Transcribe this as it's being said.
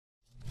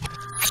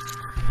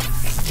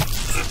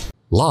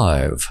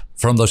Live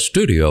from the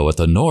studio at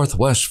the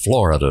Northwest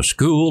Florida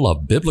School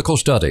of Biblical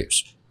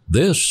Studies,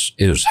 this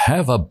is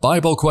Have a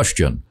Bible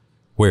Question,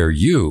 where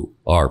you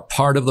are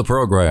part of the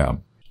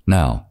program.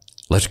 Now,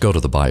 let's go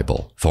to the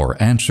Bible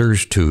for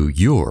answers to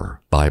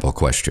your Bible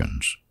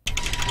questions.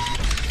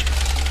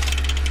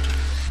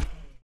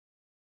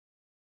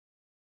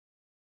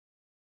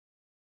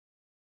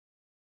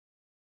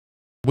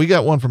 We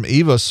got one from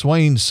Eva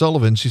Swain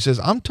Sullivan. She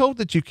says, I'm told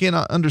that you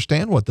cannot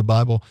understand what the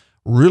Bible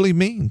really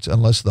means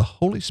unless the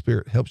Holy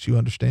Spirit helps you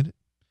understand it.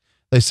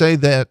 They say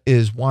that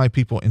is why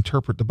people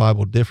interpret the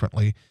Bible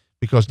differently,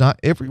 because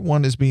not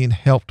everyone is being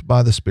helped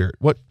by the Spirit.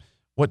 What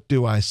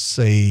do I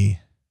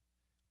say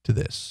to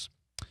this?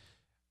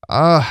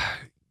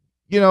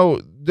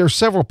 There's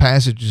several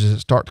passages that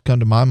start to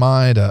come to my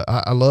mind.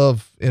 I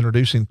love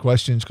introducing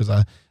questions because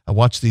I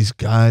watch these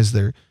guys,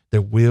 their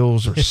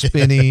wheels are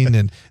spinning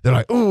and they're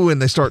like, ooh, and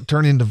they start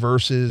turning to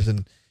verses.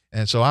 And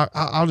so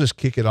I'll just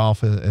kick it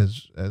off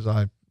as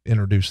I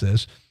introduce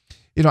this.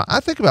 I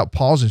think about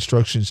Paul's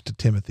instructions to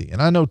Timothy,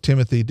 and I know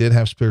Timothy did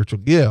have spiritual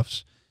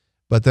gifts,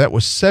 but that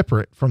was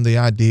separate from the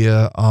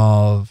idea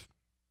of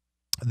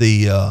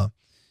the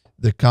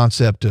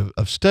concept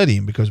of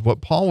studying, because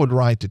what Paul would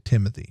write to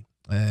Timothy,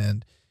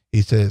 and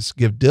he says,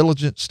 give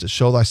diligence to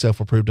show thyself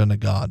approved unto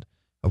God,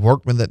 a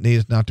workman that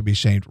needeth not to be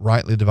ashamed,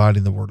 rightly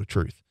dividing the word of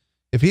truth.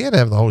 If he had to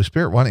have the Holy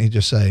Spirit, why don't he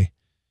just say,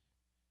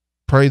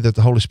 pray that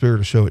the Holy Spirit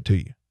will show it to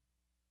you?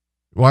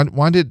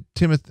 Why did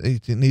Timothy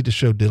need to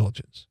show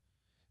diligence?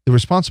 The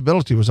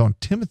responsibility was on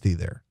Timothy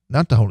there,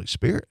 not the Holy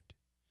Spirit.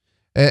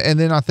 And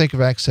then I think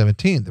of Acts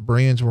 17. The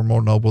Bereans were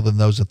more noble than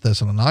those at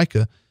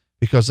Thessalonica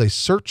because they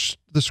searched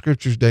the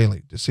scriptures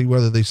daily to see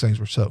whether these things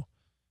were so.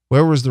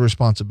 Where was the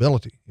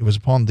responsibility? It was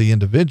upon the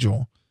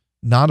individual,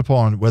 not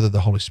upon whether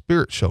the Holy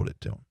Spirit showed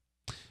it to him.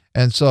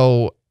 And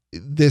so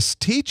this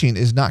teaching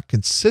is not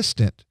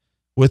consistent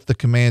with the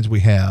commands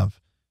we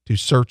have to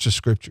search the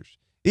scriptures.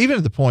 Even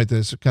to the point that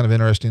it's kind of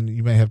interesting,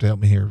 you may have to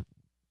help me here,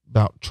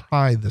 about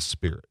try the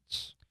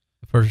spirits.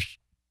 1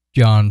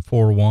 John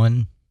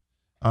 4:1.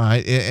 All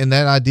right. And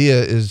that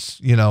idea is,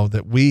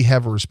 that we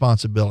have a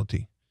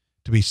responsibility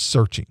to be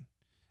searching.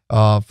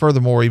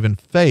 Furthermore, even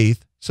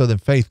faith. So then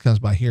faith comes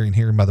by hearing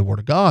by the word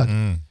of God.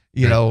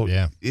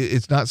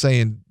 It's not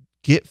saying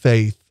get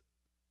faith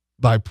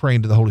by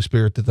praying to the Holy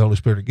Spirit that the Holy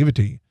Spirit will give it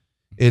to you.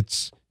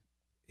 It's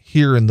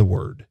hearing the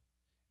word.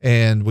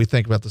 And we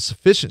think about the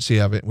sufficiency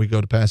of it. And we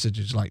go to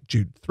passages like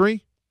Jude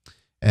 3.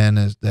 And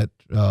as that,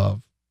 I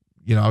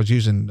was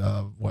using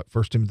 1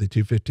 Timothy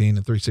 2:15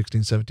 and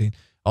 3:16-17.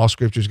 All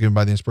scripture is given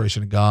by the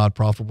inspiration of God,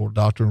 profitable for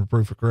doctrine,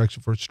 reproof, for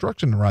correction, for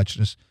instruction in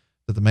righteousness,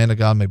 that the man of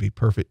God may be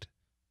perfect,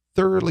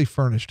 thoroughly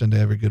furnished unto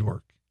every good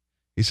work.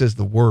 He says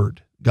the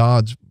word,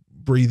 God's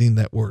breathing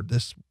that word,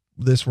 this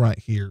right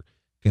here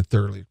can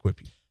thoroughly equip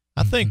you.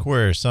 I think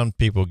where some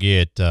people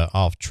get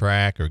off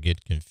track or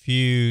get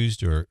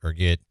confused or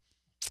get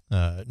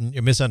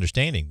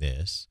misunderstanding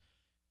this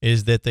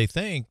is that they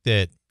think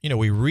that,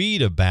 we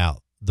read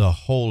about the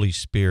Holy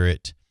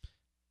Spirit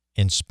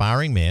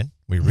inspiring men.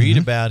 We read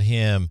about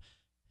him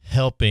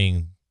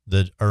helping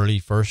the early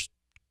first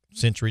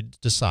century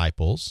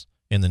disciples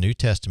in the New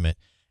Testament.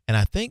 And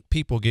I think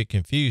people get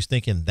confused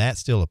thinking that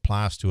still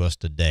applies to us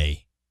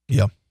today.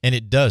 Yeah. And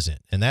it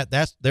doesn't. And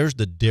there's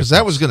the difference. Because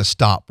that was going to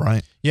stop,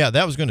 right? Yeah,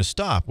 that was going to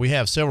stop. We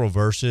have several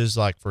verses,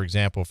 like, for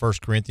example, 1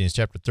 Corinthians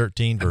chapter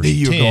 13, verse 10.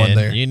 You were going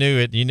there. You knew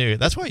it.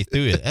 That's why you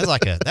threw it.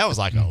 That was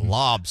like a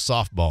lob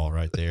softball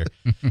right there.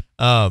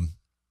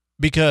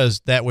 Because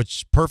that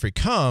which perfect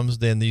comes,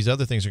 then these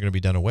other things are going to be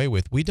done away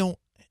with. We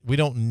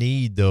don't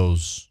need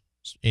those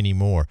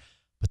anymore.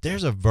 But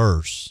there's a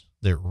verse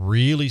that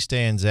really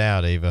stands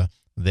out, Ava,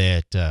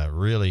 that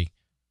really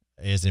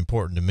is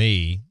important to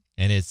me.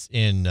 And it's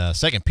in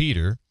 2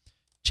 Peter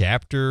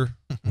chapter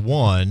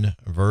 1,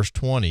 verse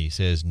 20. It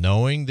says,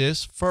 knowing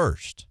this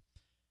first,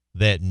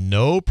 that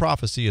no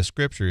prophecy of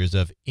Scripture is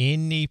of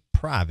any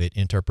private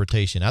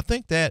interpretation. I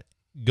think that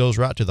goes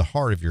right to the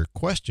heart of your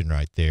question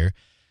right there.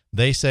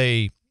 They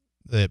say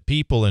that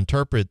people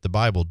interpret the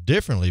Bible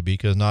differently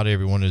because not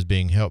everyone is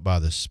being helped by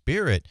the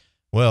Spirit.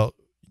 Well,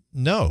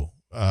 no.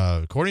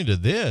 According to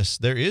this,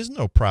 there is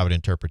no private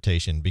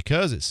interpretation,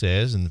 because it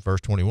says in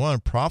verse 21,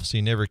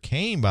 prophecy never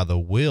came by the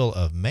will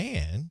of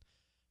man,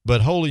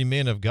 but holy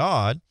men of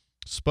God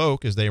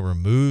spoke as they were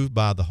moved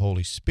by the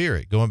Holy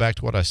Spirit. Going back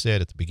to what I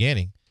said at the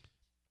beginning,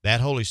 that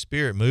Holy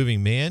Spirit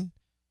moving men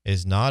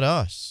is not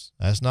us.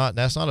 That's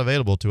not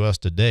available to us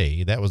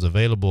today. That was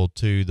available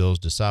to those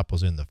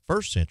disciples in the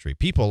first century.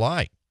 People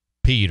like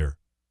Peter.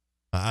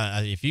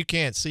 If you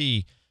can't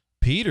see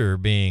Peter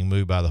being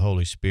moved by the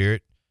Holy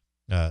Spirit,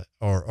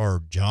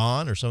 or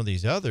John or some of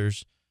these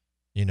others,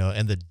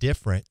 and the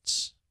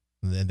difference,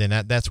 then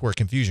that's where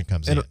confusion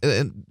comes in.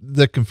 And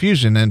the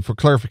confusion, and for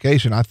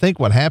clarification, I think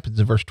what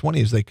happens in verse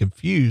 20 is they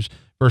confuse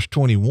verse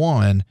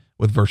 21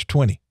 with verse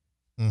 20.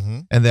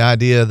 And the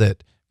idea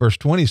that verse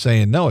 20 is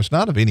saying, no, it's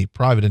not of any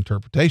private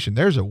interpretation.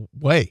 There's a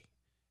way,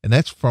 and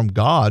that's from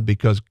God,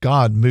 because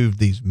God moved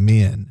these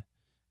men.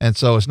 And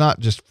so it's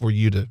not just for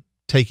you to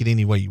take it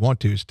any way you want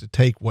to. It's to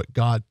take what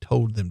God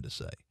told them to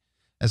say.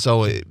 And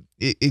so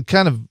it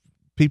kind of,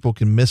 people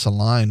can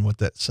misalign what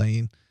that's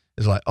saying.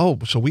 Is like, oh,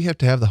 so we have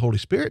to have the Holy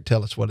Spirit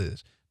tell us what it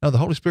is. No, the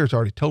Holy Spirit's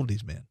already told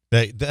these men.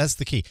 That's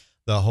the key.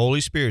 The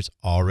Holy Spirit's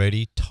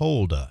already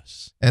told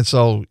us. And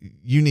so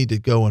you need to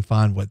go and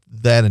find what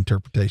that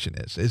interpretation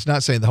is. It's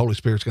not saying the Holy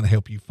Spirit's going to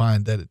help you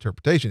find that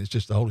interpretation. It's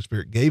just the Holy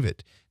Spirit gave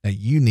it. Now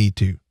you need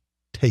to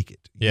take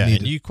it.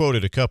 You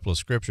quoted a couple of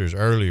scriptures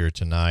earlier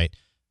tonight,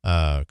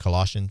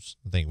 Colossians,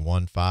 I think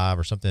 1:5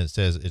 or something that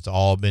says it's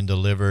all been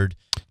delivered.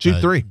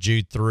 Jude 3.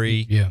 Jude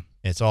 3. Yeah.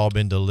 It's all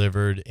been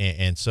delivered.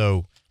 And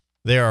so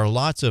there are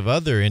lots of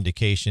other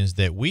indications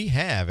that we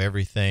have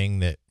everything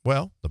that,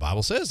 well, the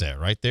Bible says that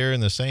right there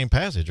in the same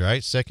passage,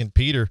 right? 2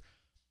 Peter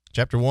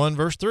chapter 1,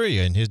 verse 3,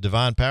 and his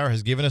divine power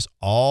has given us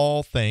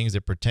all things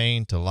that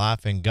pertain to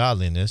life and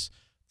godliness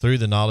through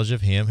the knowledge of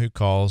him who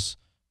calls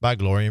by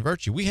glory and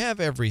virtue. We have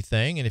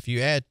everything, and if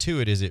you add to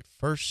it, is it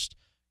 1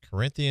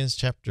 Corinthians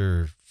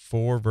chapter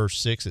 4, verse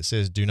 6, it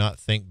says, do not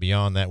think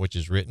beyond that which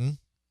is written.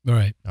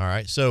 Right. All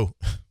right. So,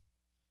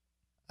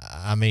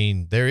 I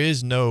mean, there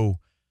is no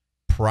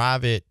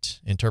private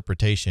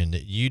interpretation.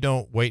 You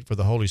don't wait for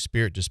the Holy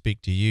Spirit to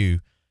speak to you.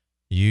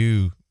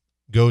 You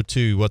go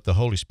to what the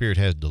Holy Spirit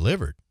has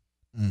delivered.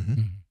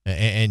 Mm-hmm.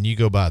 And you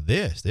go by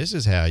this. This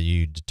is how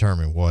you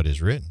determine what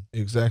is written.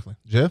 Exactly.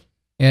 Jeff?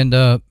 And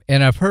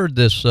I've heard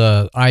this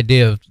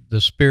idea of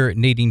the Spirit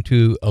needing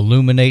to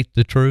illuminate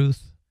the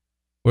truth,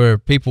 where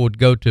people would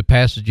go to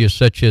passages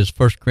such as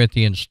 1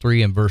 Corinthians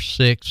 3 and verse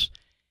 6.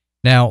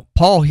 Now,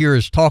 Paul here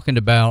is talking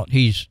about,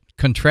 he's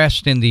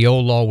contrasting the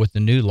old law with the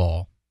new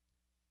law.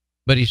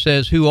 But he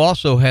says, who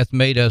also hath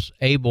made us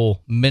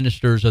able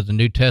ministers of the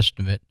New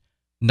Testament,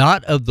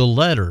 not of the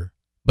letter,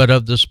 but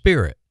of the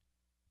Spirit.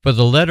 For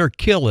the letter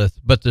killeth,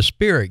 but the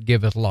Spirit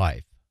giveth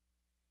life.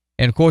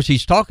 And of course,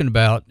 he's talking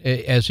about,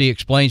 as he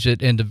explains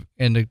it in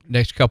the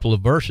next couple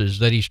of verses,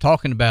 that he's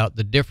talking about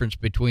the difference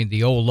between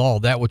the old law,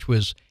 that which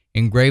was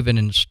engraven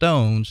in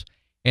stones,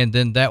 and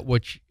then that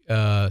which,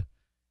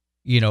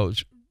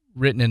 is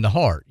written in the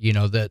heart,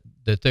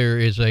 that there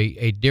is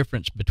a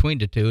difference between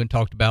the two, and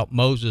talked about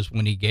Moses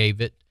when he gave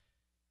it,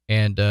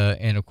 and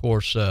of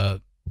course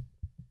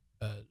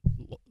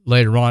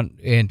later on,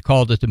 and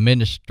called it the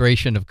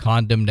ministration of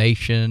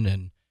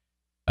condemnation,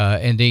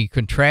 and he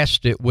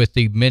contrasts it with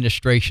the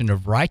ministration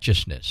of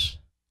righteousness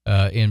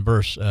in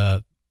verse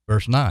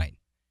 9.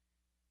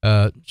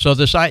 So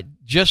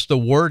just the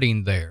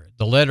wording there,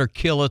 the letter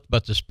killeth,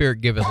 but the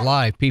Spirit giveth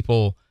life.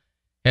 People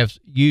have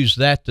used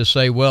that to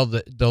say, well,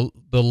 the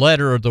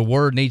letter or the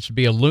word needs to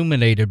be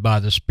illuminated by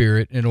the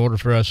Spirit in order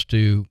for us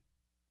to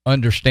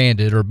understand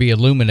it or be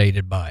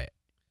illuminated by it.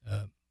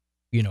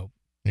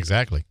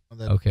 Exactly.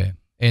 Okay.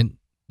 And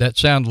that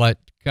sounds like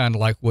kind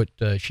of like what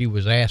she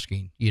was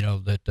asking,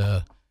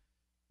 that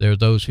there are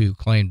those who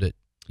claim that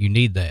you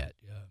need that.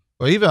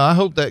 Well, Eva, I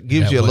hope that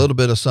gives that you a way. little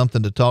bit of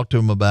something to talk to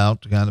them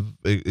about, to kind of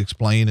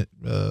explain it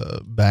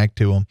back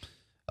to them.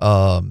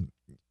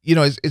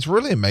 It's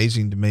really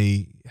amazing to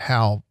me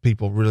how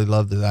people really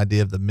love the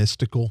idea of the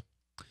mystical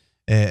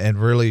and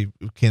really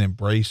can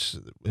embrace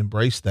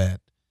that.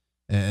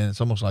 And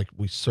it's almost like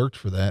we search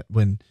for that,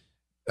 when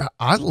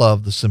I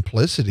love the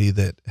simplicity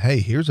that, hey,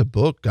 here's a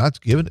book. God's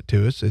given it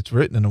to us. It's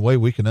written in a way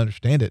we can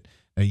understand it.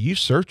 Now you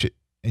search it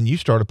and you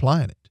start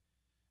applying it.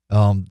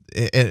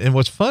 And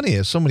what's funny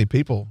is so many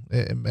people,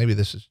 and maybe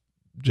this is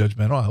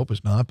judgmental, I hope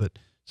it's not, but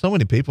so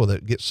many people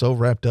that get so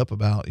wrapped up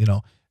about,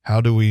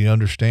 how do we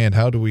understand,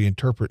 how do we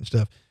interpret and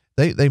stuff,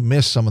 they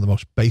miss some of the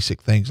most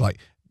basic things, like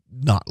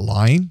not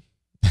lying,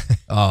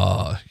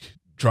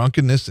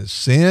 drunkenness is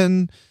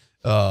sin,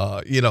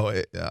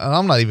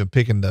 I'm not even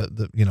picking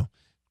the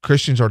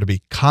Christians are to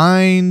be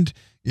kind.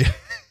 Yeah.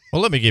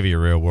 Well, let me give you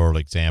a real world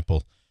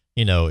example.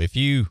 If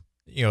a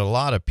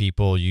lot of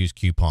people use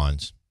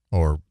coupons,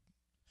 or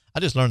I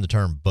just learned the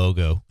term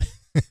BOGO.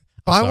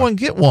 Buy one,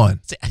 get one.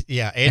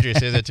 Yeah, Andrea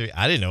says that to me.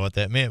 I didn't know what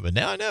that meant, but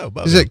now I know.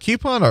 BOGO. Is it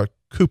coupon or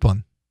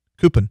coupon?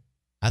 Coupon.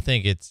 I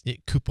think it's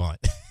coupon.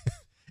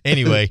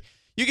 Anyway,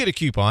 you get a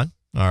coupon,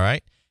 all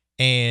right,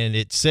 and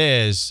it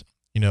says,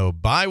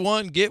 buy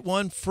one, get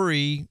one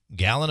free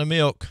gallon of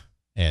milk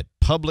at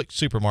Publix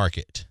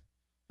supermarket.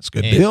 That's a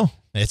good deal.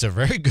 It's a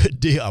very good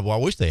deal. Well, I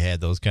wish they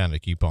had those kind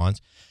of coupons.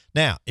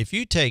 Now, if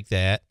you take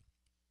that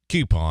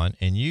coupon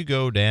and you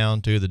go down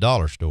to the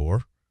dollar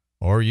store,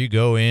 or you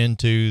go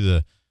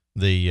into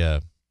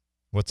the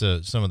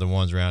some of the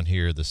ones around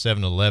here, the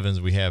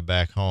 7-Elevens we have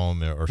back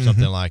home, or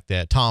something like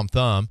that, Tom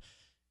Thumb,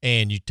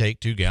 and you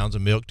take 2 gallons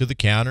of milk to the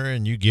counter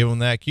and you give them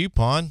that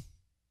coupon,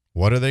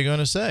 what are they going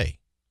to say?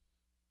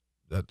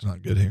 That's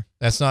not good here.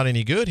 That's not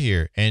any good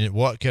here. And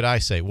what could I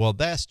say? Well,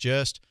 that's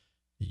just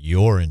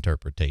your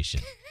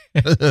interpretation.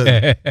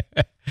 That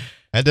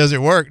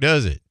doesn't work,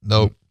 does it?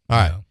 Nope. All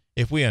right.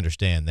 If we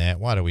understand that,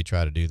 why do we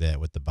try to do that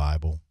with the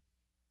Bible?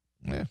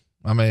 Yeah.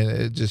 I mean,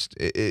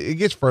 it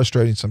gets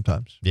frustrating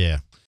sometimes. Yeah.